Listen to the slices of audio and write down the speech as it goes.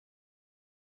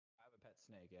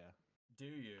snake, yeah. Do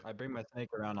you? I bring my snake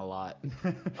around a lot.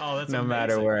 Oh, that's no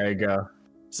matter amazing. where I go.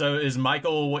 So is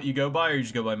Michael what you go by, or you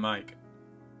just go by Mike?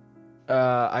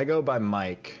 I go by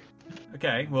Mike.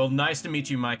 Okay, well, nice to meet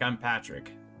you, Mike. I'm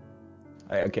Patrick.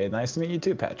 Okay, nice to meet you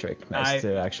too, Patrick. Nice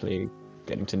to actually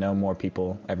getting to know more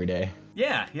people every day.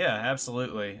 Yeah,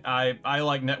 absolutely. I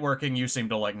like networking. You seem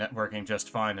to like networking just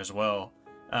fine as well.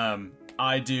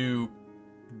 I do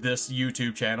this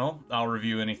YouTube channel. I'll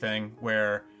review anything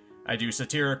where I do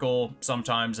satirical,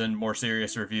 sometimes, and more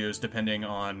serious reviews, depending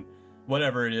on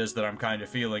whatever it is that I'm kind of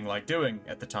feeling like doing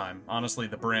at the time. Honestly,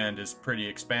 the brand is pretty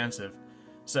expansive.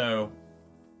 So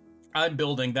I'm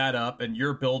building that up, and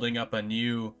you're building up a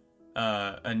new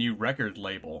record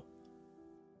label.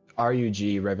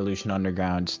 RUG, Revolution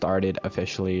Underground, started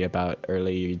officially about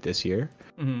early this year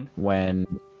when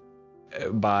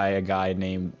by a guy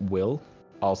named Will,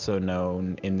 also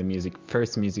known in the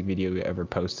first music video we ever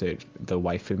posted, the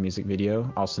waifu music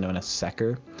video, also known as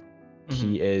Secker.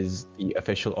 He is the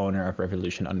official owner of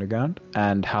Revolution Underground.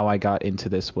 And how I got into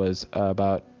this was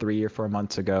about 3 or 4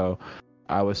 months ago.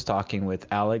 I was talking with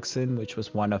Alexon, which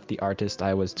was one of the artists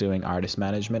I was doing artist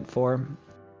management for.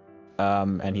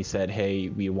 And he said, hey,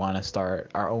 we want to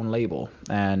start our own label.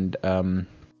 And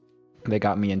they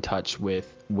got me in touch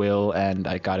with Will, and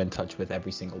I got in touch with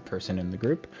every single person in the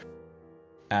group.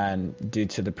 And due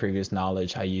to the previous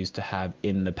knowledge I used to have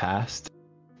in the past,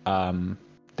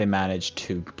 they managed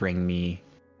to bring me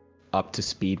up to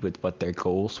speed with what their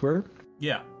goals were.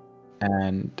 Yeah.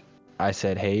 And I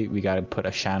said, hey, we got to put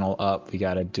a channel up. We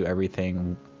got to do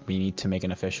everything. We need to make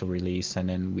an official release. And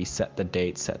then we set the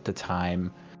date, set the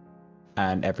time,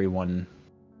 and everyone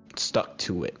stuck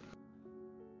to it.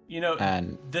 You know,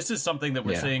 and this is something that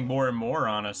we're seeing more and more,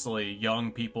 honestly.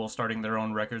 Young people starting their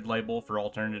own record label for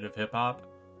alternative hip-hop.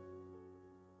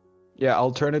 Yeah,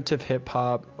 alternative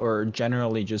hip-hop, or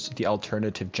generally just the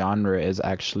alternative genre, is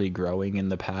actually growing in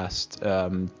the past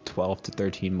 12 to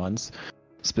 13 months.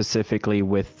 Specifically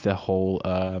with the whole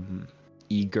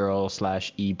e-girl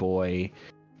 / e-boy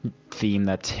theme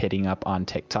that's hitting up on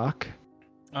TikTok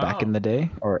back in the day,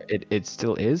 or it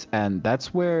still is. And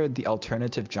that's where the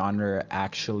alternative genre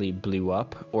actually blew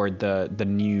up, or the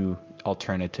new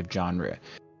alternative genre.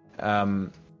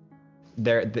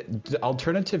 The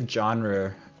alternative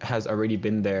genre has already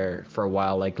been there for a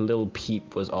while. Like Lil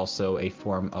Peep was also a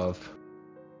form of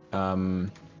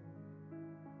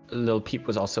Lil Peep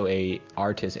was also a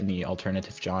artist in the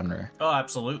alternative genre. Oh,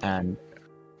 absolutely. And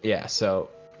yeah, so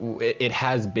it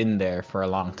has been there for a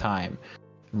long time.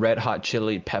 Red Hot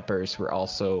Chili Peppers were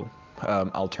also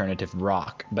alternative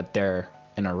rock, but they're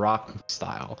in a rock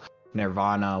style.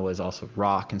 Nirvana was also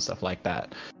rock and stuff like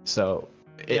that. So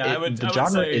the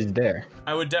genre is there.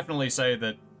 I would definitely say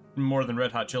that more than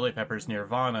Red Hot Chili Peppers,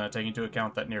 Nirvana, taking into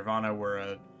account that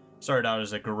Nirvana started out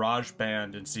as a garage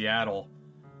band in Seattle.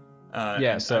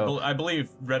 I believe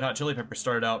Red Hot Chili Peppers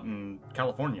started out in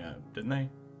California, didn't they?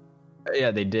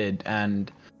 Yeah, they did,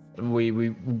 and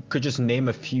we could just name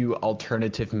a few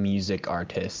alternative music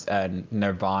artists: and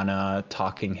Nirvana,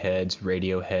 Talking Heads,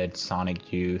 Radiohead,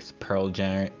 Sonic Youth, Pearl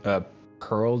Jam,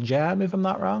 if I'm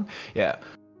not wrong. Yeah,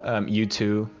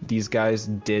 U2. These guys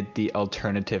did the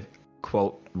alternative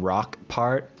quote rock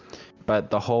part, but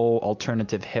the whole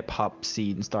alternative hip-hop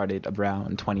scene started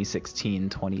around 2016,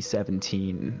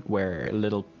 2017, where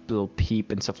Lil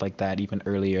Peep and stuff like that, even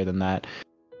earlier than that,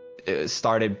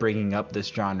 started bringing up this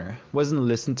genre. Wasn't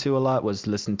listened to a lot, was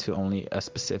listened to only a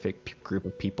specific group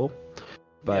of people.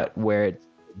 But where it's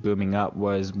booming up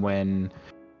was when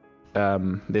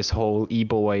this whole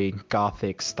e-boy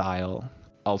gothic style,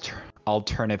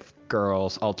 alternative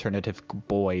girls, alternative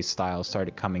boys style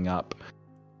started coming up.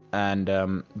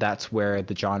 And that's where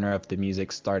the genre of the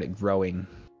music started growing.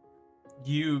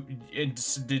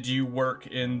 Did you work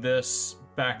in this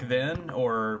back then,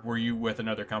 or were you with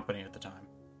another company at the time?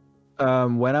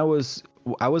 When I was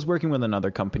working with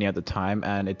another company at the time,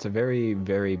 and it's a very,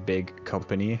 very big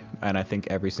company, and I think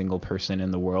every single person in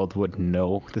the world would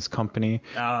know this company.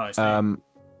 Oh, I see.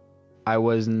 I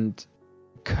wasn't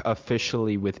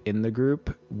officially within the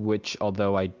group, which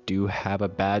although I do have a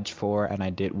badge for, and I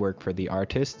did work for the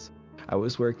artists, I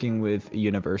was working with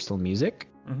Universal Music,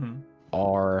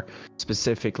 or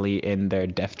specifically in their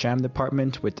Def Jam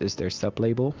department, which is their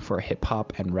sub-label for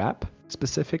hip-hop and rap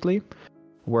specifically.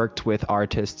 Worked with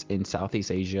artists in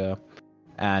Southeast Asia,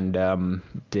 and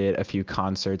did a few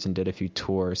concerts and did a few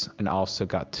tours, and also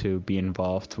got to be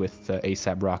involved with the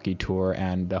A$AP Rocky tour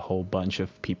and a whole bunch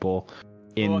of people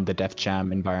in the Def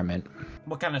Jam environment.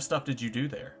 What kind of stuff did you do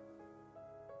there?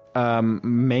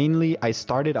 Mainly, I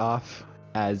started off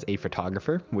as a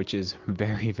photographer, which is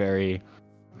very, very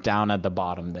down at the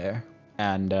bottom there.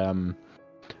 and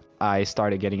I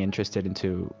started getting interested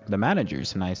into the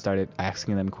managers, and I started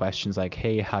asking them questions like,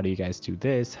 hey, how do you guys do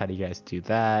this? How do you guys do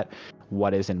that?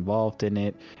 What is involved in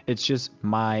it? It's just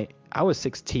I was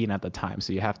 16 at the time,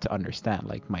 so you have to understand,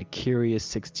 like, my curious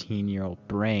 16-year-old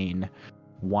brain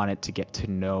wanted to get to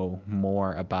know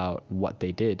more about what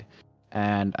they did.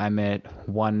 And I met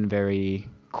one very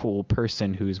cool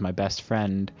person who's my best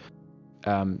friend.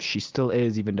 She still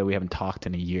is, even though we haven't talked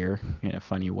in a year, in a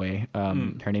funny way.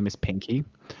 Her name is Pinky.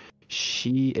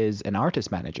 She is an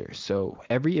artist manager. So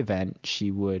every event,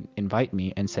 she would invite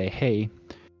me and say, hey,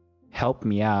 help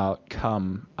me out,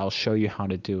 come, I'll show you how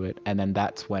to do it. And then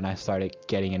that's when I started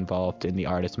getting involved in the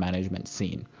artist management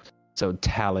scene. So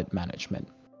talent management.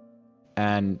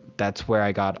 And that's where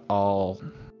I got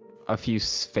a few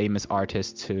famous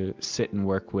artists to sit and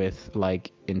work with,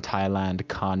 like in Thailand,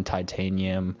 Khan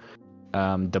Titanium,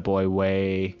 The Boy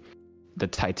Way, the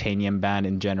Titanium band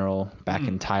in general back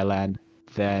in Thailand.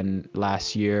 Then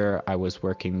last year I was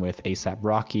working with A$AP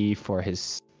Rocky for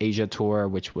his Asia tour,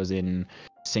 which was in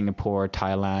Singapore,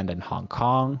 Thailand, and Hong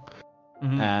Kong.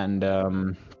 And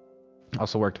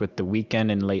also worked with The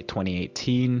Weeknd in late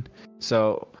 2018.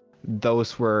 So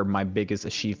those were my biggest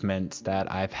achievements that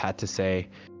I've had to say,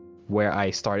 where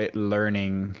I started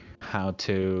learning how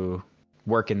to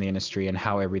work in the industry and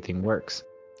how everything works.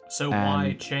 So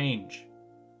why change?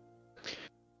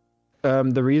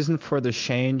 The reason for the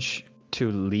change to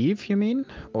leave, you mean?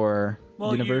 Or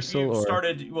Universal?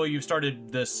 You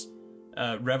started this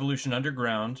Revolution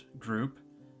Underground group.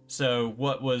 So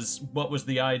what was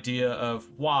the idea of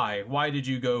why? Why did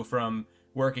you go from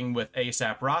working with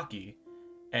A$AP Rocky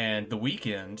and The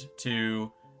Weeknd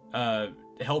to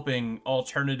helping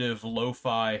alternative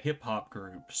lo-fi hip-hop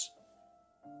groups?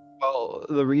 Well,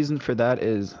 the reason for that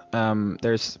is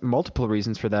there's multiple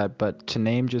reasons for that, but to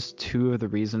name just two of the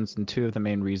reasons, and two of the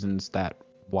main reasons that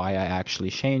why I actually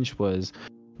changed was,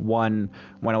 one,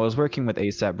 when I was working with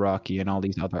A$AP Rocky and all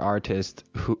these other artists,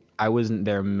 who I wasn't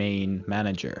their main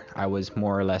manager. I was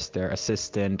more or less their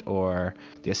assistant, or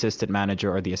the assistant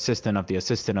manager, or the assistant of the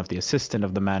assistant of the assistant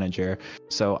of the manager.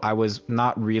 So I was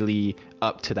not really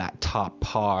up to that top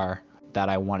par that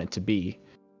I wanted to be.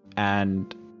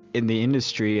 And in the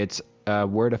industry, it's a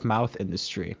word of mouth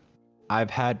industry.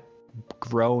 I've had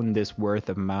grown this word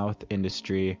of mouth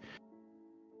industry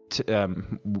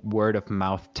word of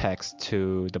mouth text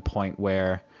to the point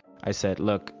where I said,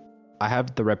 look, I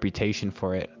have the reputation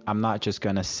for it. I'm not just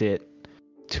gonna sit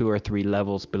 2 or 3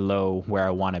 levels below where I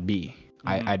want to be.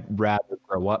 I'd rather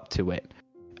grow up to it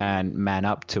and man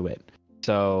up to it.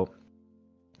 So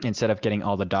instead of getting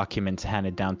all the documents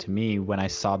handed down to me, when I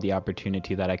saw the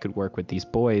opportunity that I could work with these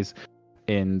boys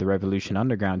in the Revolution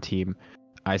Underground team,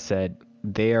 I said,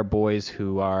 they are boys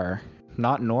who are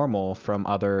not normal from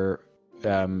other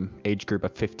age group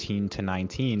of 15 to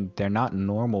 19. They're not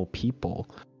normal people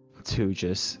to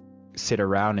just sit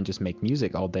around and just make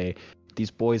music all day. These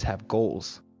boys have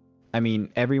goals. I mean,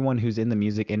 everyone who's in the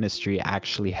music industry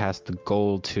actually has the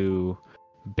goal to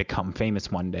become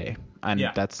famous one day, and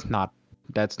that's not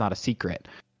a secret.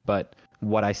 But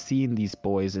what I see in these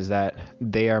boys is that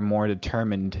they are more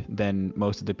determined than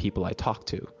most of the people I talk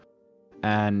to.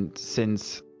 And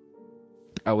since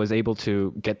I was able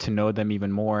to get to know them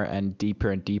even more and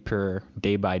deeper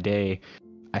day by day,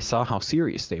 I saw how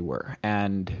serious they were.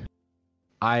 And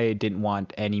I didn't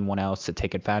want anyone else to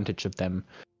take advantage of them,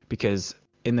 because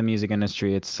in the music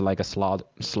industry, it's like a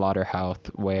slaughterhouse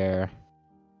where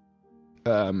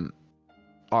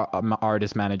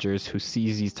artist managers who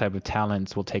sees these type of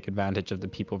talents will take advantage of the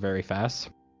people very fast.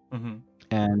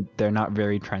 And they're not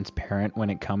very transparent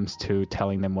when it comes to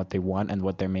telling them what they want and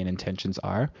what their main intentions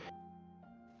are.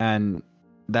 And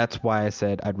that's why I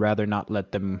said I'd rather not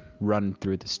let them run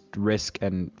through this risk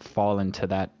and fall into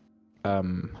that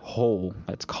hole,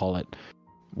 let's call it,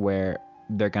 where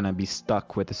they're going to be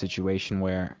stuck with a situation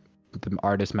where the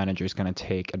artist manager is going to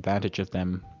take advantage of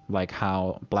them, like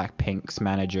how Blackpink's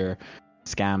manager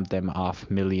scammed them off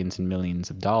millions and millions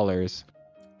of dollars,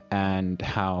 and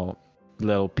how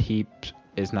Lil Peep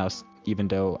is now, even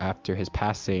though after his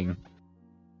passing,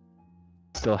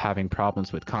 still having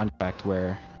problems with contract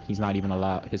where he's not even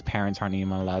allowed, his parents aren't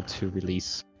even allowed to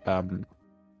release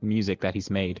music that he's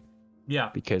made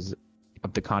because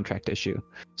of the contract issue.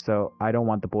 So I don't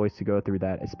want the boys to go through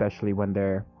that, especially when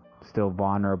they're still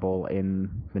vulnerable in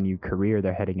the new career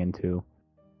they're heading into.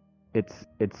 It's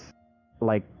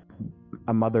like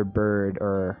a mother bird,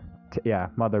 or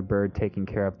mother bird taking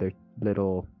care of their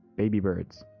little baby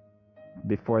birds.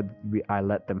 Before I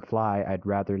let them fly, I'd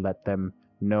rather let them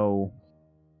know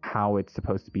how it's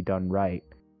supposed to be done right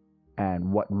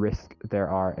and what risk there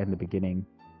are in the beginning.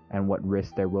 and what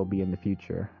risks there will be in the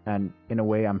future. And in a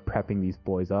way, I'm prepping these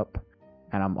boys up,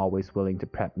 and I'm always willing to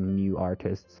prep new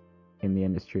artists in the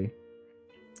industry.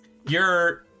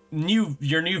 Your new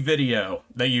video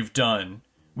that you've done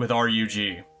with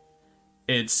RUG,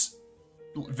 it's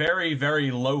very,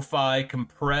 very lo-fi,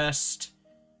 compressed.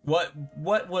 What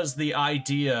was the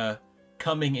idea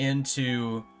coming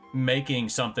into making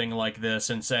something like this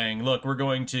and saying, look, we're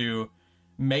going to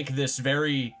make this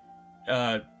very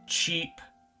cheap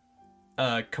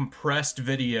compressed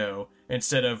video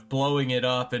instead of blowing it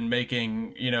up and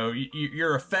making, you know,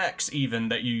 your effects even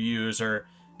that you use are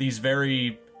these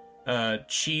very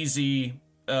cheesy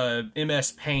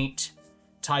MS Paint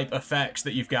type effects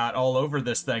that you've got all over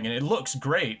this thing, and it looks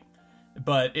great,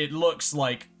 but it looks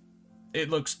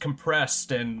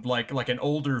compressed and like an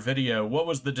older video. What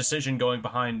was the decision going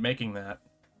behind making that?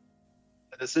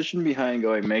 The decision behind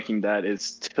making that is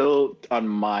still on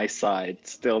my side,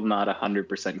 still not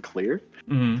 100% clear.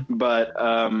 Mm-hmm. But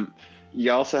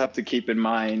you also have to keep in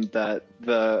mind that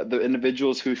the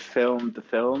individuals who filmed the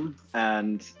film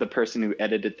and the person who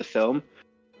edited the film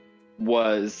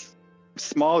was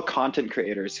small content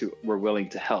creators who were willing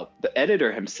to help. The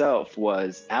editor himself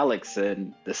was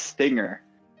Alexson, the singer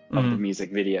of the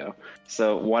music video.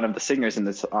 So one of the singers in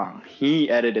the song, he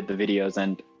edited the videos,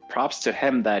 and props to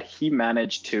him that he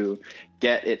managed to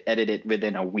get it edited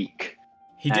within a week.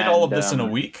 He did all of this in a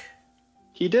week?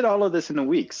 He did all of this in a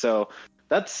week. So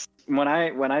that's when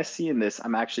I see in this,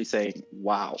 I'm actually saying,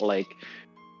 wow, like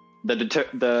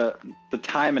the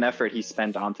time and effort he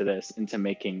spent onto this, into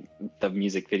making the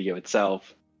music video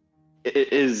itself,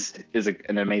 it is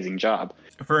an amazing job.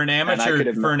 For an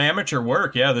amateur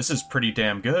work, yeah, this is pretty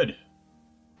damn good.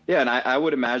 Yeah, and I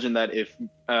would imagine that if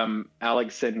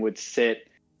Alexson would sit,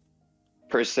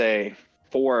 per se,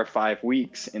 4 or 5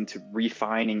 weeks into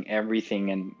refining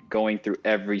everything and going through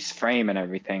every frame and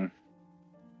everything,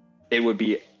 it would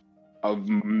be a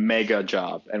mega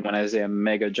job. And when I say a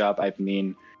mega job, I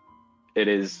mean it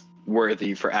is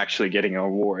worthy for actually getting an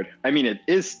award. I mean, it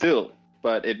is still,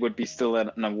 but it would be still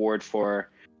an award for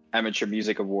Amateur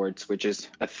Music Awards, which is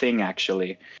a thing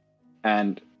actually.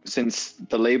 And since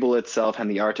the label itself and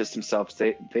the artist themselves,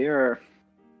 they are,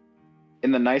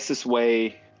 in the nicest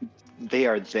way, they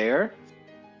are there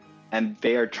and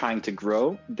they are trying to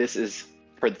grow. This is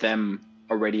for them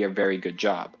already a very good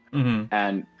job. Mm-hmm.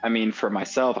 And I mean, for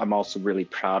myself, I'm also really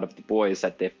proud of the boys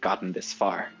that they've gotten this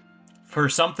far. For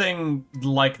something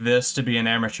like this to be an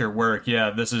amateur work, yeah,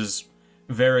 this is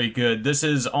very good. This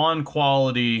is on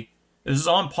quality. This is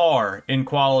on par in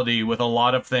quality with a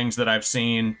lot of things that I've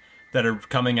seen that are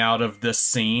coming out of this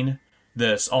scene,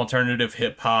 this alternative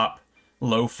hip-hop,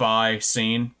 lo-fi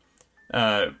scene.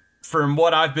 From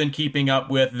what I've been keeping up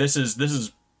with, this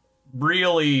is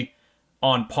really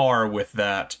on par with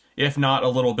that, if not a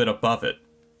little bit above it.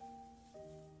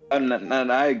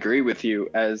 And I agree with you,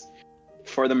 as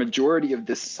for the majority of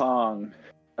this song,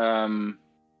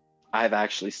 I've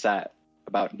actually sat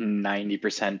about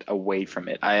 90% away from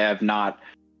it. I've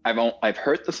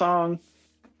heard the song,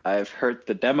 I've heard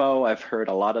the demo, I've heard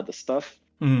a lot of the stuff,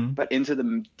 but into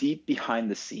the deep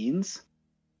behind the scenes,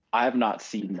 I have not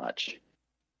seen much.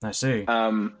 I see.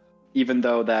 Even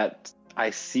though that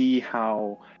I see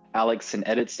how Alexson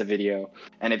edits the video,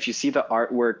 and if you see the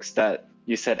artworks that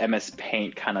you said MS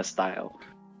Paint kind of style,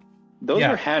 those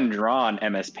are hand-drawn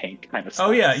MS Paint kind of style.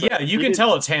 Oh yeah, so yeah, you can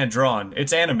tell it's hand-drawn.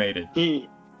 It's animated. He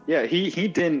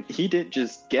didn't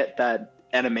just get that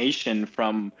animation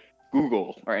from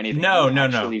Google or anything. No. He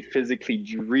actually physically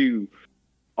drew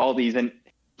all these, and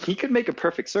he could make a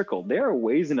perfect circle. There are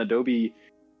ways in Adobe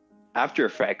After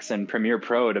Effects and Premiere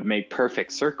Pro to make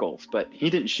perfect circles, but he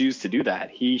didn't choose to do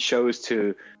that. He chose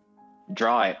to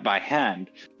draw it by hand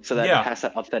so that it has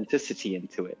that authenticity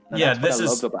into it. And that's what I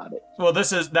love about it. Well,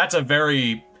 that's a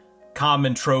very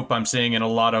common trope I'm seeing in a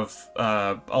lot of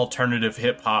alternative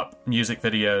hip-hop music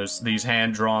videos, these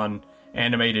hand-drawn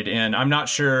animated in. I'm not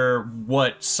sure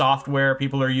what software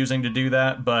people are using to do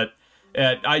that, but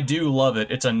I do love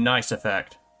it. It's a nice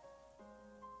effect.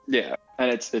 Yeah, and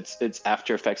it's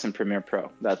After Effects and Premiere Pro.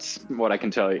 That's what I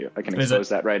can tell you. I can expose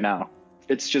that right now.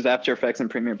 It's just After Effects and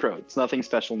Premiere Pro. It's nothing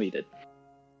special needed.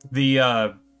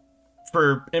 In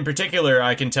particular,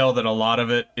 I can tell that a lot of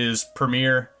it is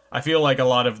Premiere. I feel like a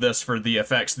lot of this for the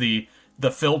effects, the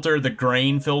filter, the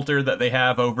grain filter that they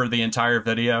have over the entire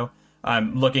video.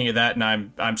 I'm looking at that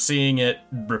and I'm seeing it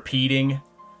repeating.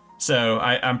 So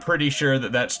I'm pretty sure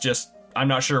that's just, I'm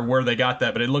not sure where they got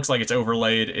that, but it looks like it's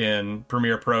overlaid in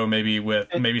Premiere Pro,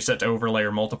 maybe set to overlay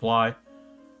or multiply.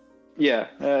 Yeah,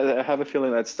 I have a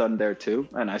feeling that's done there too.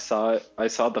 And I saw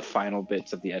the final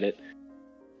bits of the edit,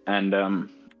 and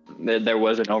there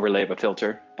was an overlay of a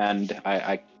filter, and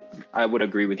I would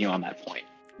agree with you on that point.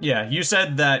 Yeah, you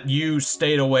said that you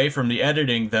stayed away from the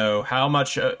editing, though. How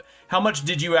much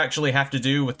did you actually have to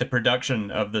do with the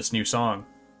production of this new song?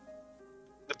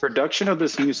 The production of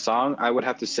this new song, I would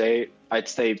have to say, I'd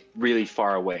stay really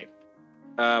far away.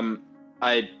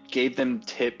 I gave them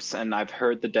tips, and I've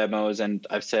heard the demos, and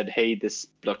I've said, hey, this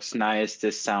looks nice,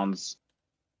 this sounds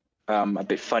a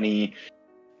bit funny.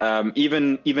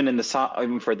 Even in the song,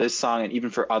 even for this song and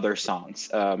even for other songs,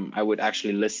 I would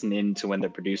actually listen in to when they're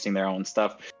producing their own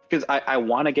stuff, because I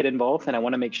want to get involved and I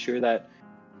want to make sure that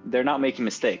they're not making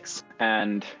mistakes.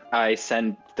 And I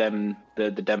send them the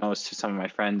demos to some of my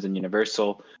friends in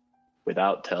Universal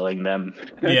without telling them.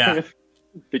 Yeah.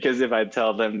 Because if I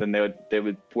tell them, then they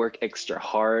would work extra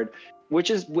hard,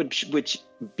 which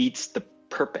beats the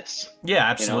purpose. Yeah,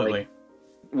 absolutely. You know, like,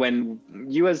 when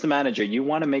you as the manager, you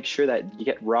want to make sure that you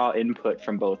get raw input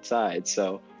from both sides.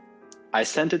 So I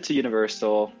sent it to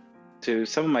Universal, to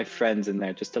some of my friends in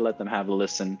there, just to let them have a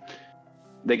listen.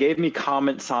 They gave me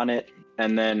comments on it,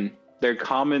 and then their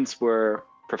comments were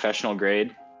professional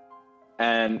grade.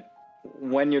 And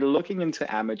when you're looking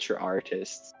into amateur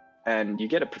artists and you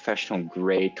get a professional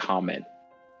grade comment,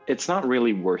 it's not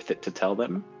really worth it to tell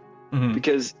them,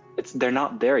 because they're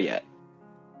not there yet.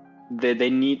 They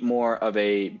need more of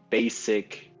a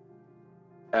basic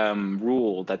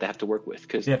rule that they have to work with,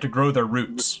 because they have to grow their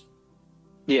roots.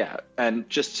 Yeah, and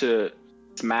just to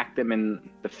smack them in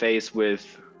the face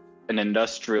with an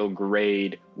industrial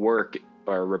grade work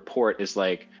or report is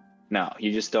like, no,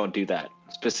 you just don't do that.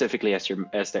 Specifically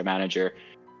as their manager,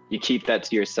 you keep that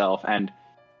to yourself. And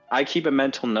I keep a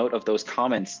mental note of those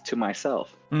comments to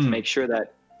myself to make sure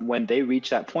that when they reach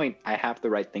that point, I have the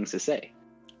right things to say.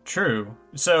 True.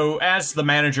 So as the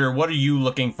manager, what are you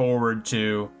looking forward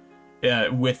to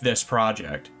with this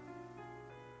project?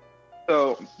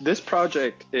 So this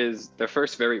project is their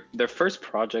first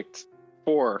project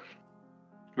for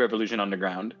Revolution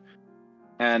Underground,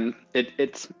 and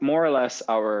it's more or less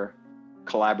our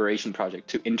collaboration project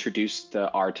to introduce the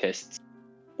artists,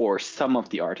 or some of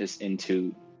the artists,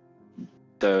 into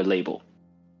the label,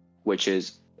 which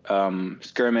is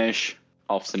Skirmish,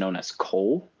 also known as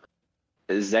Cole,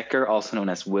 Zecker, also known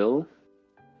as Will,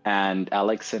 and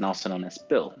Alexson, also known as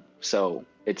Bill. So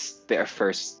it's their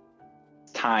first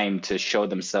time to show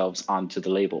themselves onto the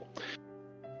label.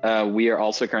 We are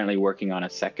also currently working on a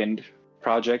second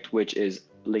project, which is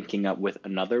linking up with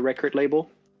another record label.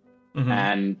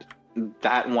 And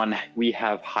that one, we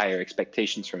have higher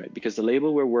expectations from it, because the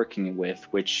label we're working with,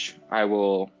 which I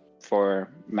will, for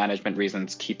management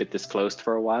reasons, keep it disclosed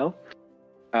for a while.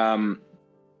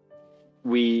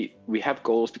 We have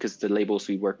goals, because the labels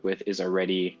we work with is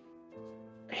already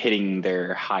hitting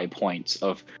their high points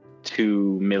of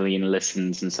 2 million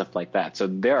listens and stuff like that. So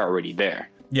they're already there.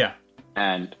 Yeah.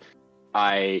 And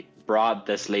I brought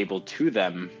this label to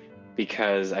them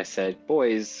because I said,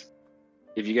 boys,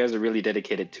 if you guys are really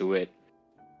dedicated to it,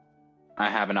 I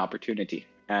have an opportunity.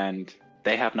 And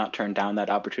they have not turned down that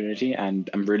opportunity. And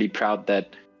I'm really proud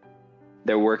that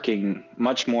they're working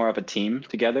much more of a team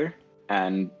together,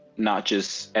 and not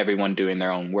just everyone doing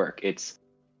their own work. It's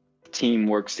team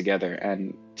works together,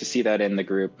 and to see that in the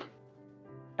group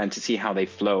and to see how they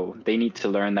flow, they need to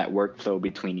learn that workflow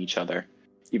between each other,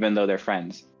 even though they're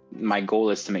friends. My goal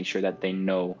is to make sure that they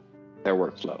know their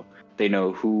workflow. They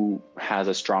know who has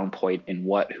a strong point in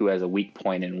what, who has a weak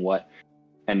point in what,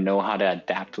 and know how to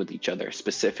adapt with each other,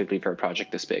 specifically for a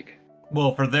project this big.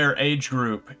 Well, for their age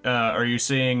group, are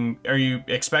you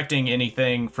expecting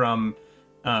anything from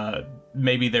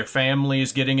maybe their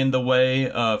families getting in the way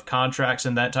of contracts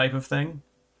and that type of thing?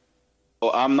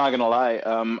 Well, I'm not gonna lie.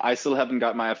 I still haven't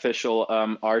got my official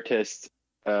artist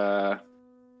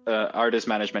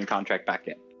management contract back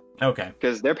yet. Okay.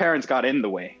 Because their parents got in the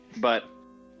way. But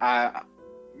why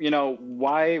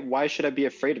should I be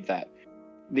afraid of that?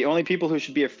 The only people who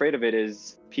should be afraid of it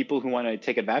is people who want to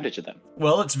take advantage of them.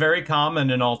 Well, it's very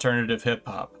common in alternative hip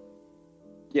hop.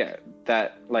 Yeah,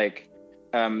 that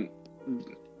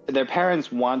their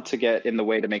parents want to get in the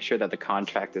way to make sure that the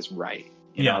contract is right.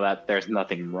 You know, that there's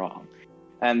nothing wrong.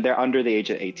 And they're under the age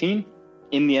of 18.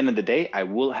 In the end of the day, I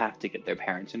will have to get their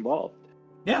parents involved.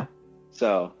 Yeah.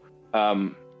 So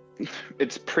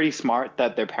it's pretty smart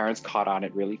that their parents caught on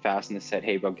it really fast and they said,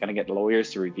 hey, we're going to get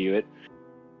lawyers to review it.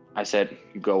 I said,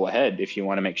 go ahead. If you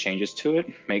want to make changes to it,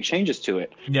 make changes to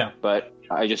it. Yeah. But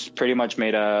I just pretty much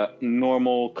made a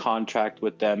normal contract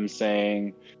with them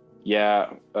saying,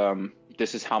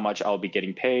 this is how much I'll be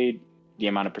getting paid, the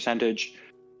amount of percentage,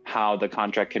 how the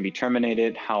contract can be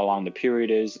terminated, how long the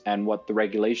period is, and what the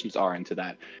regulations are into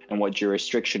that, and what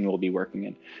jurisdiction we'll be working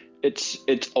in. It's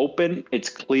open, it's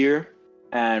clear,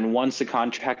 and once the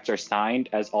contracts are signed,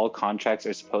 as all contracts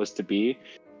are supposed to be,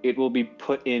 it will be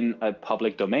put in a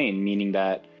public domain, meaning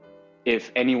that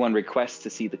if anyone requests to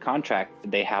see the contract,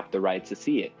 they have the right to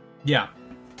see it. Yeah.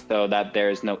 So that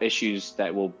there's no issues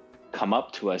that will come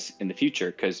up to us in the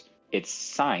future because it's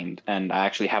signed, and I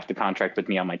actually have the contract with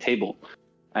me on my table,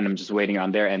 and I'm just waiting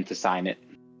on their end to sign it.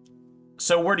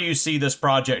 So where do you see this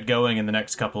project going in the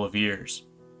next couple of years?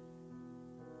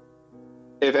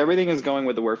 If everything is going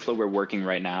with the workflow we're working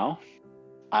right now,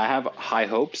 I have high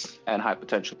hopes and high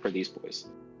potential for these boys.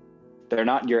 They're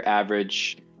not your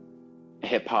average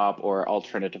hip hop or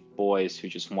alternative boys who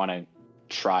just want to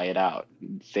try it out.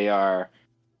 They are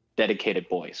dedicated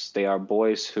boys. They are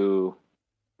boys who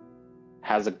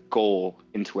has a goal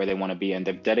into where they want to be, and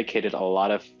they've dedicated a lot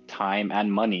of time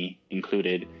and money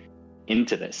included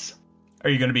into this. Are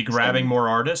you going to be grabbing more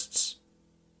artists?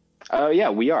 Yeah,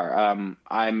 we are.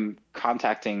 I'm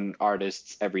contacting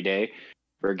artists every day.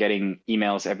 We're getting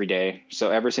emails every day.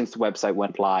 So ever since the website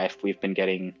went live, we've been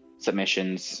getting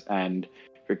submissions and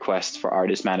requests for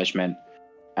artist management.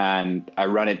 And I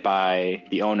run it by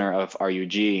the owner of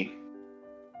RUG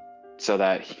so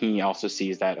that he also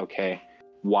sees that, okay,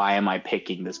 why am I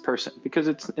picking this person? Because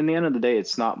it's, in the end of the day,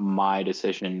 it's not my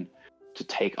decision to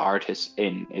take artists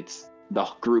in. It's the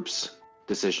group's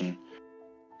decision.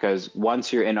 Because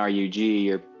once you're in RUG,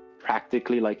 you're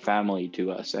practically like family to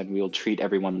us, and we'll treat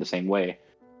everyone the same way.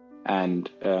 And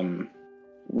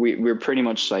we're pretty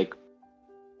much like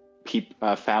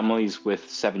families with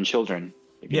 7 children,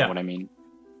 if you know what I mean.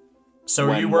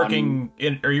 So are you working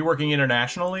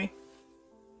internationally?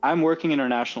 I'm working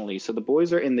internationally. So the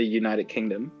boys are in the United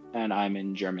Kingdom, and I'm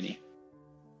in Germany.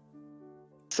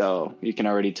 So you can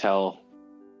already tell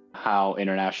how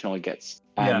international it gets.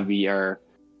 And we are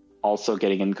also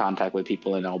getting in contact with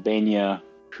people in Albania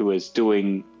who is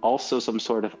doing also some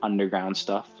sort of underground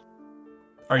stuff.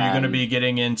 Are you going to be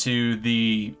getting into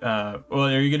the, are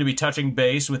you going to be touching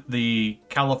base with the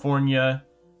California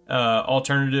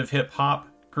alternative hip hop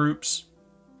groups?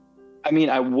 I mean,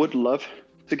 I would love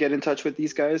to get in touch with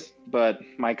these guys, but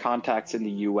my contacts in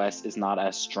the US is not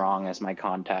as strong as my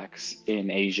contacts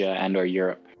in Asia and or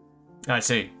Europe. I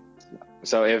see.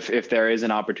 So if there is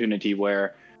an opportunity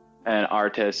where an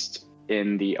artist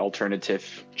in the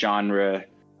alternative genre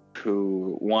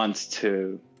who wants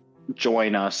to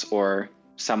join us or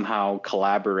somehow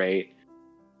collaborate,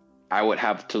 I would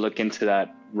have to look into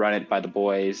that, run it by the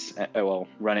boys,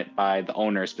 run it by the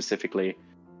owner specifically,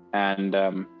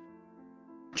 and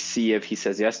see if he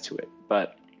says yes to it.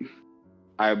 But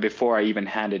before I even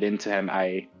hand it in to him,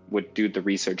 I would do the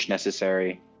research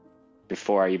necessary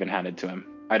before I even hand it to him.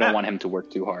 I don't want him to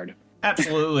work too hard.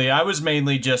 Absolutely. I was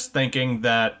mainly just thinking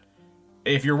that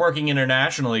if you're working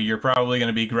internationally, you're probably going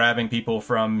to be grabbing people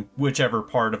from whichever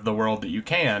part of the world that you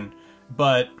can.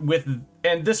 But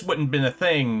and this wouldn't have been a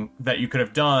thing that you could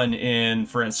have done in,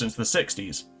 for instance, the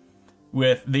 60s.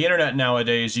 With the internet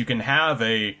nowadays, you can have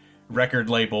a record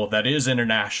label that is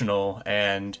international,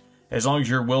 and as long as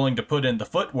you're willing to put in the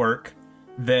footwork,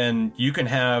 then you can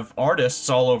have artists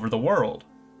all over the world.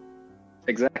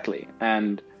 Exactly.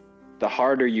 And the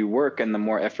harder you work and the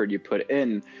more effort you put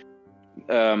in,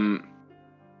 the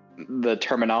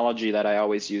terminology that I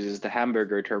always use is the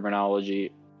hamburger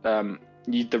terminology.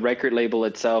 The record label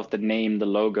itself, the name, the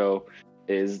logo,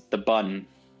 is the bun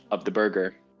of the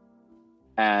burger.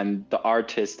 And the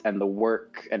artist and the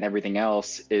work and everything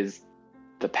else is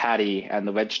the patty and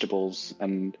the vegetables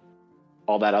and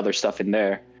all that other stuff in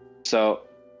there. So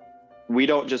we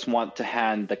don't just want to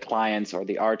hand the clients or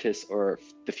the artists or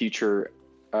the future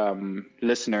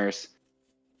listeners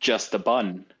just the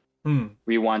bun.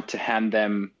 We want to hand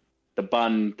them the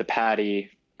bun, the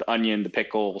patty, the onion, the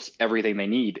pickles, everything they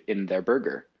need in their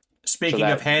burger. Speaking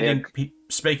of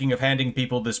handing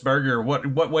people this burger,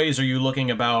 what ways are you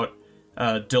looking about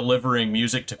delivering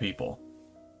music to people?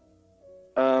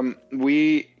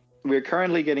 We're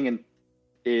currently getting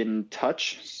in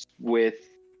touch with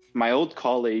my old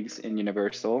colleagues in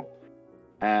Universal,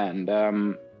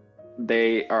 and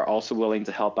they are also willing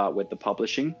to help out with the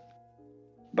publishing,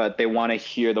 but they want to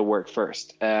hear the work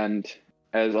first. And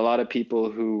as a lot of people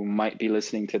who might be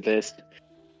listening to this,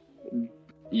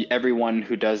 everyone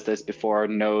who does this before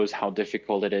knows how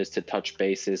difficult it is to touch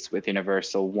bases with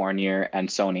Universal, Warner, and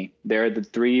Sony. They're the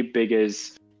 3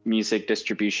 biggest music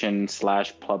distribution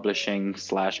 / publishing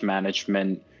 /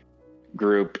 management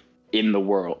group in the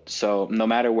world. So no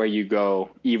matter where you go,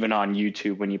 even on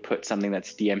YouTube, when you put something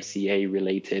that's DMCA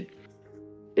related,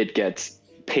 it gets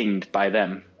pinged by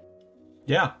them.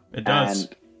 Yeah, it does.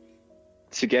 And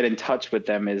to get in touch with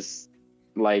them is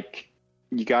like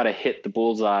you gotta hit the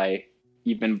bullseye,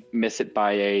 even miss it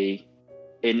by a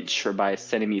inch or by a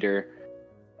centimeter,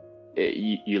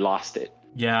 you lost it.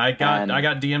 Yeah, I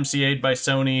got DMCA'd by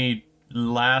Sony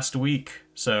last week,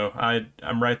 so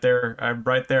I'm right there.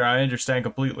 I understand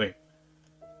completely.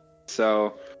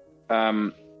 So,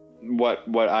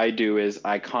 what I do is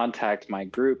I contact my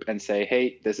group and say,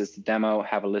 hey, this is the demo,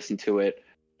 have a listen to it.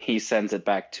 He sends it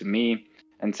back to me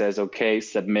and says, okay,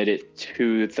 submit it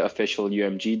to the official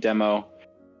UMG demo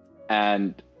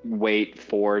and wait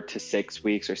 4 to 6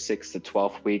 weeks or 6 to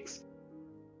 12 weeks.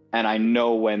 And I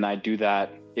know when I do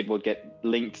that, it will get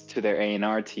linked to their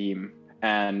A&R team.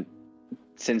 And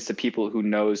since the people who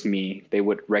knows me, they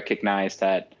would recognize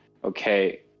that,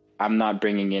 okay, I'm not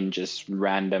bringing in just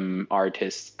random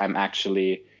artists. I'm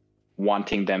actually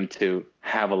wanting them to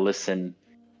have a listen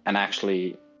and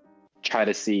actually try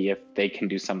to see if they can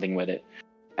do something with it.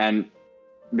 And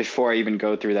before I even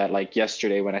go through that, like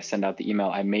yesterday when I sent out the email,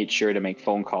 I made sure to make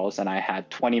phone calls, and I had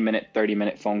 20-minute,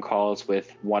 30-minute phone calls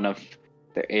with one of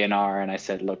the A&R, and I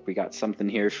said, look, we got something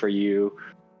here for you.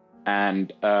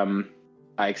 And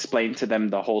I explained to them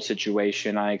the whole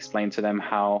situation. I explained to them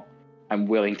how I'm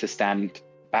willing to stand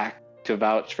back to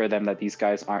vouch for them, that these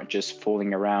guys aren't just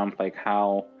fooling around, like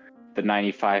how the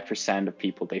 95% of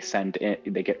people they send in,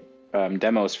 they get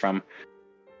demos from.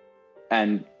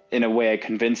 And in a way I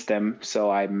convinced them,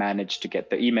 so I managed to get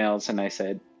the emails, and I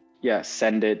said, yeah,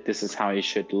 send it. This is how you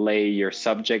should lay your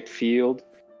subject field.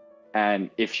 And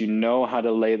if you know how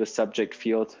to lay the subject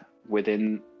field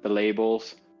within the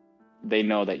labels, they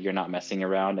know that you're not messing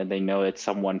around, and they know it's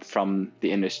someone from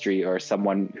the industry or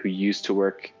someone who used to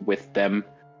work with them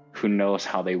who knows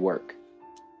how they work.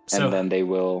 So, and then they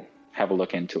will have a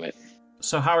look into it.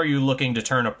 So how are you looking to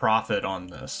turn a profit on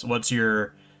this? What's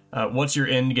your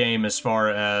end game as far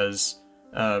as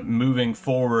moving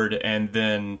forward and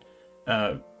then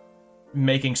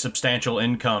making substantial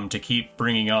income to keep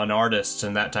bringing on artists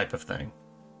and that type of thing?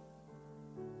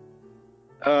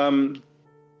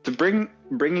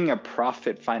 Bringing a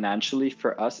profit financially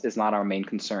for us is not our main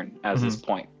concern at this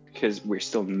point, because we're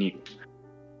still new.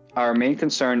 Our main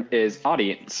concern is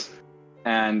audience,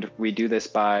 and we do this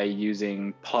by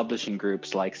using publishing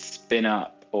groups like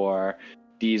SpinUp or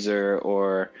Deezer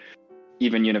or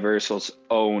even Universal's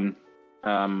own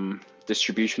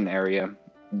distribution area,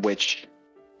 which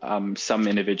some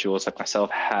individuals like myself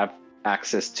have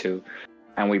access to,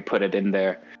 and we put it in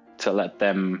there to let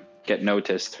them get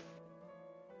noticed.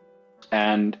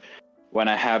 And when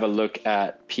I have a look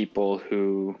at people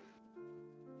who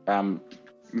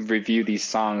review these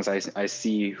songs, I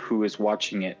see who is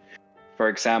watching it. For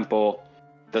example,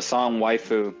 the song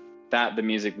Waifu, that the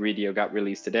music video got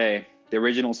released today. The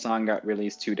original song got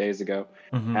released 2 days ago,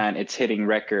 and it's hitting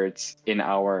records in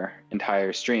our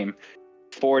entire stream.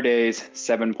 4 days,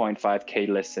 7.5K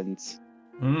listens.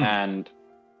 And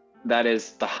that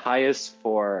is the highest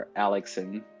for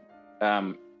Alexson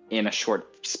in a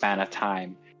short span of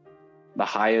time. The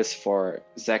highest for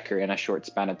Zeker in a short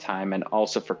span of time, and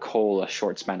also for Cole a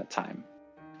short span of time.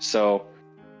 So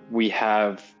we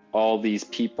have all these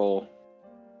people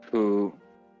who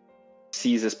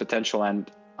sees this potential, and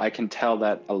I can tell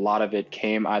that a lot of it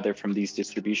came either from these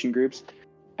distribution groups,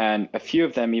 and a few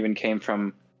of them even came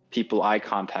from people I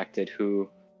contacted, who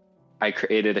I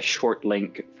created a short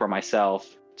link for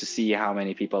myself to see how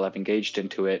many people have engaged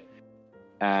into it,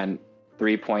 and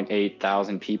 3.8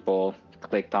 thousand people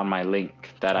clicked on my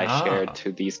link that I shared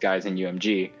to these guys in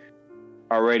UMG.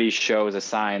 Already shows a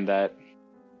sign that,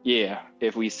 yeah,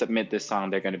 if we submit this song,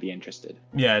 they're going to be interested.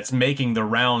 Yeah, it's making the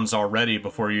rounds already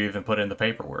before you even put in the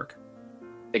paperwork.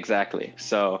 Exactly.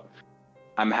 So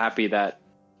I'm happy that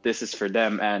this is for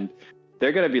them, and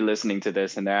they're going to be listening to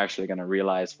this, and they're actually going to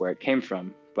realize where it came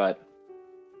from. But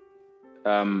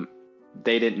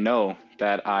they didn't know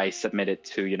that I submitted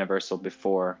to Universal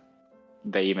before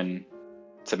they even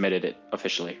submitted it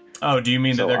officially. Oh, do you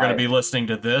mean that they're going to be listening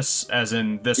to this, as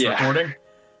in this recording?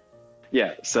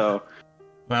 Yeah, so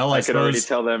well, I could already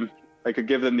tell them, I could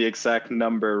give them the exact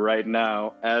number right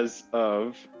now as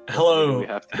of... Hello,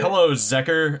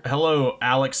 Zeker. Hello,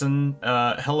 Alexson.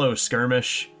 Hello,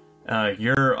 Skirmish.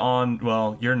 You're on,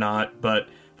 well, you're not, but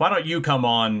why don't you come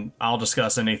on? I'll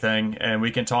discuss anything, and we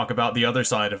can talk about the other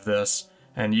side of this,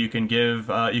 and you can give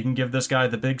this guy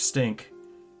the big stink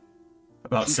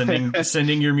about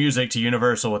sending your music to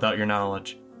Universal without your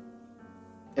knowledge.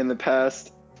 In the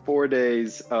past 4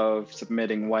 days of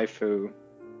submitting Waifu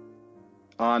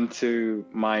onto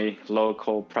my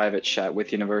local private chat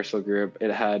with Universal Group,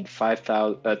 it had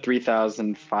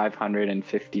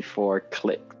 3,554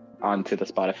 clicks onto the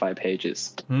Spotify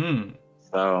pages.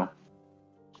 So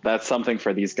that's something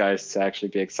for these guys to actually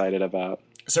be excited about.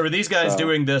 So are these guys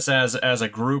doing this as a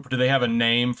group? Do they have a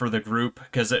name for the group?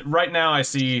 Because right now I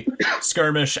see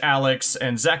Skirmish, Alex,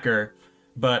 and Zekker,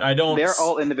 but I don't... They're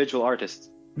all individual artists.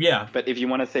 Yeah. But if you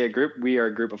want to say a group, we are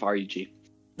a group of RUG.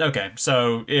 Okay,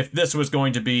 so if this was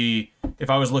going to be... If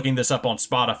I was looking this up on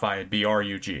Spotify, it'd be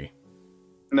RUG.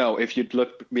 No, if you'd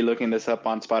be looking this up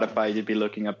on Spotify, you'd be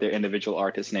looking up their individual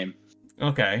artist name.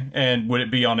 Okay, and would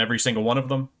it be on every single one of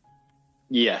them?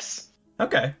 Yes.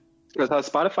 Okay. Because how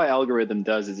Spotify algorithm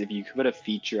does is if you put a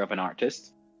feature of an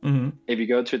artist, if you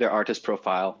go to their artist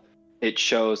profile, it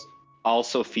shows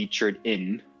also featured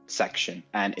in section,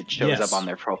 and it shows up on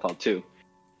their profile too.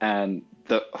 And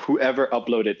whoever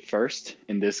uploaded first,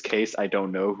 in this case, I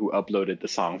don't know who uploaded the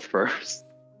song first,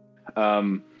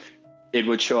 it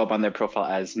would show up on their profile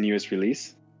as newest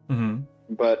release.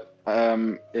 But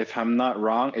if I'm not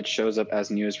wrong, it shows up as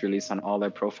newest release on all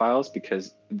their profiles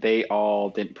because they all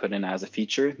didn't put in as a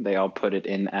feature. They all put it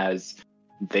in as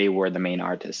they were the main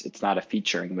artist. It's not a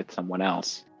featuring with someone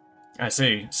else. I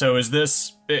see. So is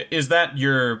that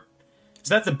the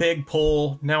big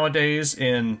pull nowadays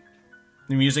in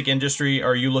the music industry?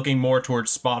 Are you looking more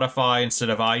towards Spotify instead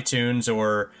of iTunes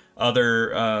or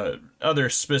other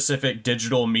specific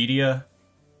digital media?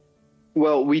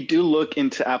 Well, we do look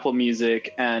into Apple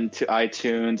Music and to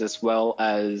iTunes as well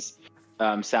as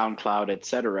SoundCloud,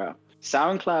 etc.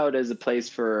 SoundCloud is a place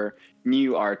for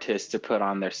new artists to put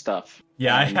on their stuff.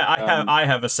 Yeah, and, I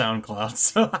have a SoundCloud,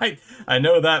 so I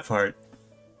know that part.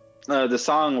 The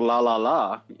song La La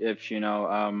La, if you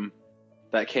know,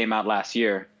 that came out last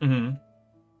year,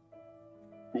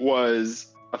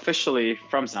 was officially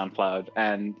from SoundCloud,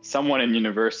 and someone in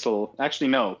Universal,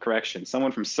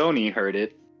 someone from Sony heard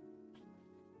it.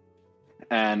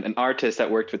 And an artist that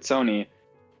worked with Sony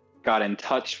got in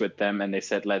touch with them and they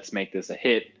said, let's make this a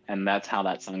hit. And that's how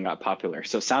that song got popular.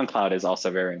 So SoundCloud is also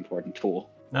a very important tool.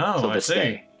 Oh, I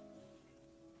see.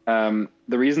 The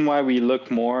reason why we look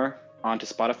more onto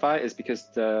Spotify is because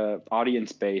the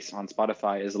audience base on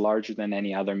Spotify is larger than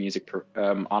any other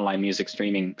online music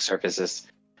streaming services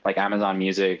like Amazon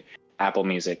Music, Apple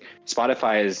Music.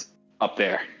 Spotify is up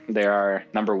there. They are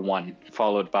number one,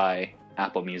 followed by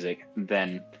Apple Music,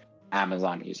 then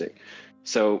Amazon Music.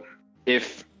 So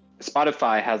if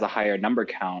Spotify has a higher number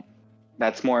count,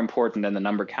 that's more important than the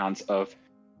number counts of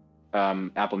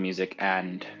Apple Music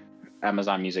and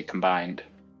Amazon Music combined.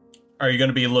 Are you going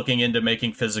to be looking into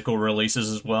making physical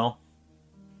releases as well?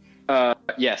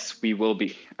 Yes, we will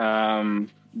be.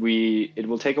 It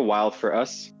will take a while for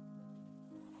us,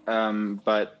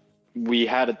 but we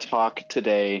had a talk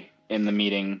today in the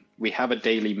meeting. We have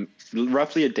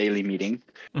roughly a daily meeting.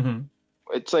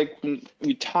 It's like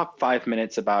we talk 5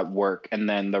 minutes about work, and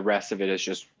then the rest of it is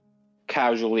just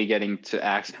casually getting to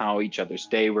ask how each other's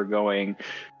day were going,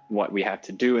 what we have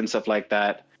to do, and stuff like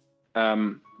that.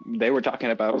 They were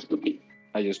talking about...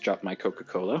 I just dropped my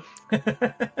Coca-Cola.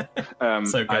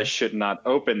 So I should not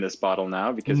open this bottle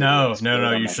now because... No,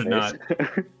 you should not.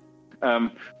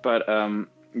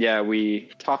 Yeah, we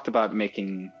talked about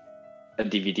making a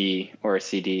DVD or a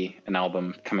CD, an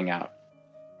album coming out.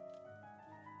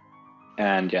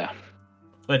 And yeah,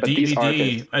 a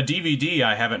DVD.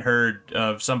 I haven't heard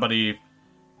of somebody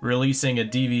releasing a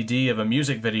DVD of a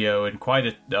music video in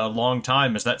quite a long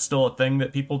time. Is that still a thing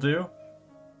that people do?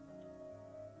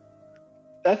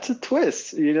 That's a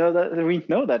twist. You know that we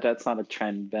know that that's not a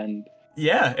trend. And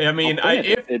yeah, I mean,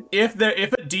 if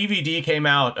a DVD came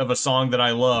out of a song that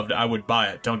I loved, I would buy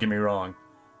it. Don't get me wrong.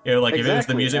 You know, like if it was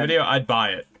the music video, I'd buy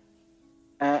it.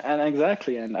 And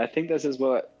exactly, and I think this is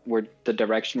the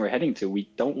direction we're heading to. We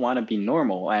don't want to be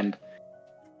normal, and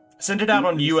send it out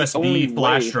on USB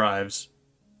flash drives.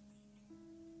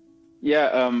 Yeah,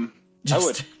 I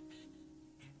would.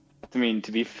 I mean,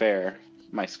 to be fair,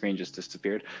 my screen just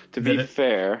disappeared. To be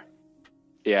fair,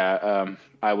 yeah,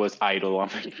 I was idle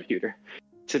on my computer.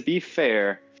 To be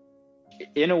fair,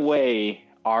 in a way,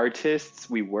 artists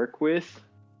we work with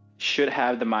should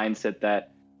have the mindset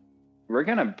that we're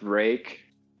gonna break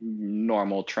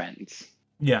normal trends.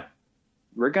 Yeah.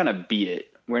 We're gonna beat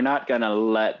it. We're not gonna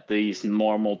let these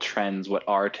normal trends, what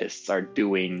artists are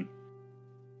doing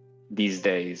these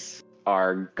days,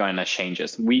 are gonna change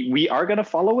us. We are gonna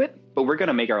follow it, but we're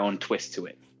gonna make our own twist to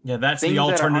it. Yeah, that's the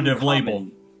alternative label.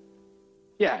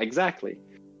 Yeah, exactly.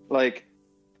 Like,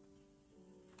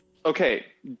 okay,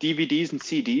 DVDs and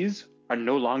CDs are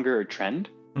no longer a trend.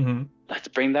 Let's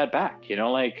bring that back. You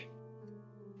know, like,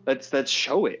 let's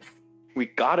show it. We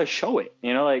gotta show it.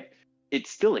 You know, like, it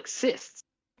still exists.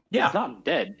 Yeah, it's not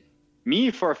dead.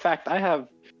 Me, for a fact, I have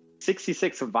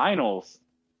 66 vinyls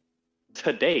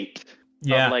to date.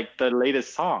 Yeah, of, like, the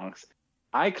latest songs,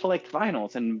 I collect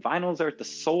vinyls, and vinyls are the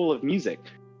soul of music.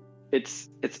 It's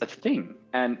a thing,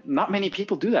 and not many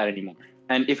people do that anymore.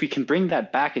 And if we can bring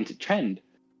that back into trend,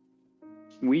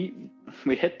 we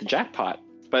hit the jackpot.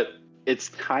 But it's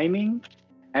timing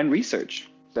and research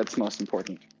that's most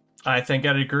important. I think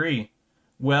I'd agree.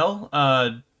 Well,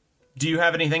 do you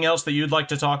have anything else that you'd like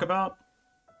to talk about?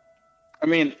 I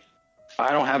mean,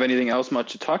 I don't have anything else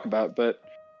much to talk about, but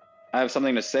I have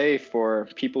something to say for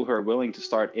people who are willing to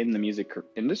start in the music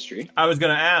industry. I was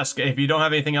going to ask, if you don't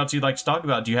have anything else you'd like to talk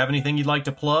about, do you have anything you'd like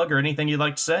to plug or anything you'd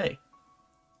like to say?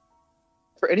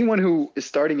 For anyone who is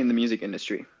starting in the music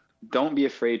industry, don't be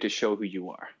afraid to show who you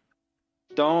are.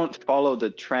 Don't follow the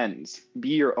trends. Be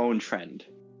your own trend.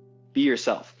 Be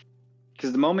yourself.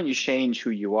 Because the moment you change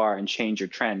who you are and change your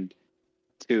trend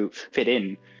to fit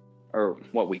in, or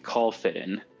what we call fit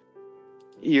in,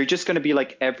 you're just going to be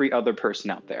like every other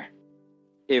person out there.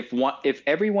 If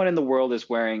everyone in the world is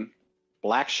wearing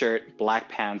black shirt, black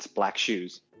pants, black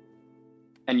shoes,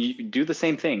 and you do the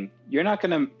same thing, you're not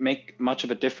going to make much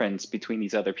of a difference between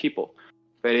these other people.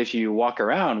 But if you walk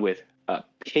around with a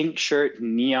pink shirt,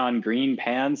 neon green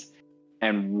pants,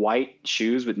 and white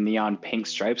shoes with neon pink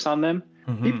stripes on them,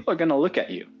 people are going to look at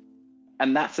you.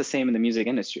 And that's the same in the music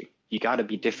industry. You got to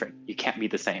be different. You can't be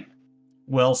the same.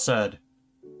 Well said.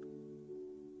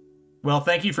 Well,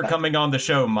 thank you for coming on the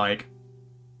show, Mike.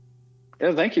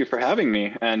 Yeah, thank you for having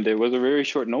me. And it was a very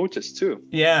short notice, too.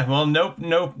 Yeah, well, nope.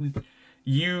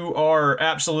 You are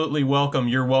absolutely welcome.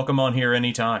 You're welcome on here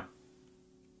anytime.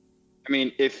 I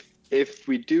mean, if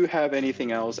we do have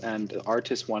anything else and the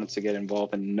artist wants to get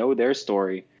involved and know their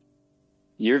story,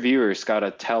 your viewers got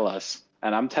to tell us.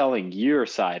 And I'm telling your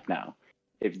side now.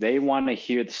 If they want to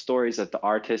hear the stories of the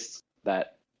artists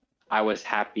that I was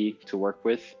happy to work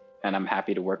with, and I'm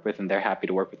happy to work with, and they're happy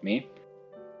to work with me,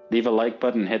 leave a like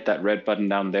button, hit that red button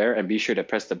down there, and be sure to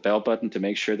press the bell button to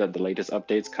make sure that the latest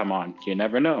updates come on. You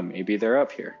never know. Maybe they're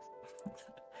up here.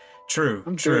 True.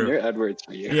 I'm doing your AdWords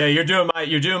for you. Yeah,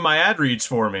 you're doing my ad reads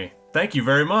for me. Thank you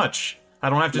very much. I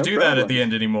don't have to do that at the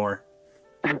end anymore.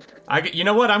 You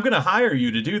know what? I'm going to hire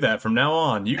you to do that from now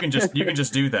on. You can just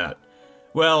do that.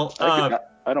 Well,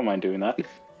 I don't mind doing that.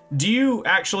 Do you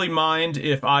actually mind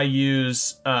if I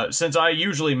use, since I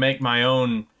usually make my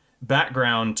own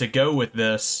background to go with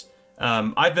this,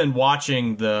 I've been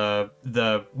watching the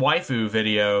waifu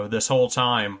video this whole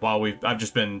time while I've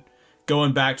just been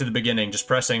going back to the beginning, just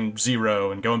pressing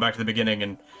 0 and going back to the beginning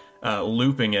and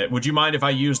looping it. Would you mind if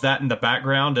I use that in the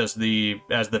background as the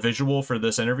visual for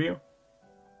this interview?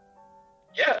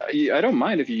 Yeah, I don't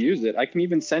mind if you use it. I can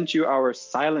even send you our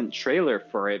silent trailer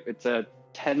for it. It's a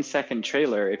 10-second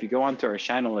trailer. If you go onto our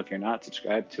channel, if you're not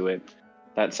subscribed to it,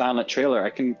 that silent trailer, I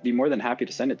can be more than happy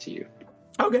to send it to you.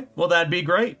 Okay, well, that'd be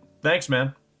great. Thanks,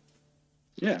 man.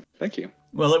 Yeah, thank you.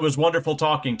 Well, it was wonderful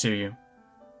talking to you.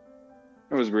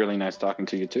 It was really nice talking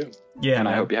to you, too. Yeah, and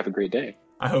man. I hope you have a great day.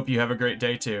 I hope you have a great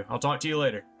day, too. I'll talk to you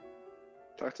later.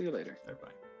 Talk to you later. Bye-bye.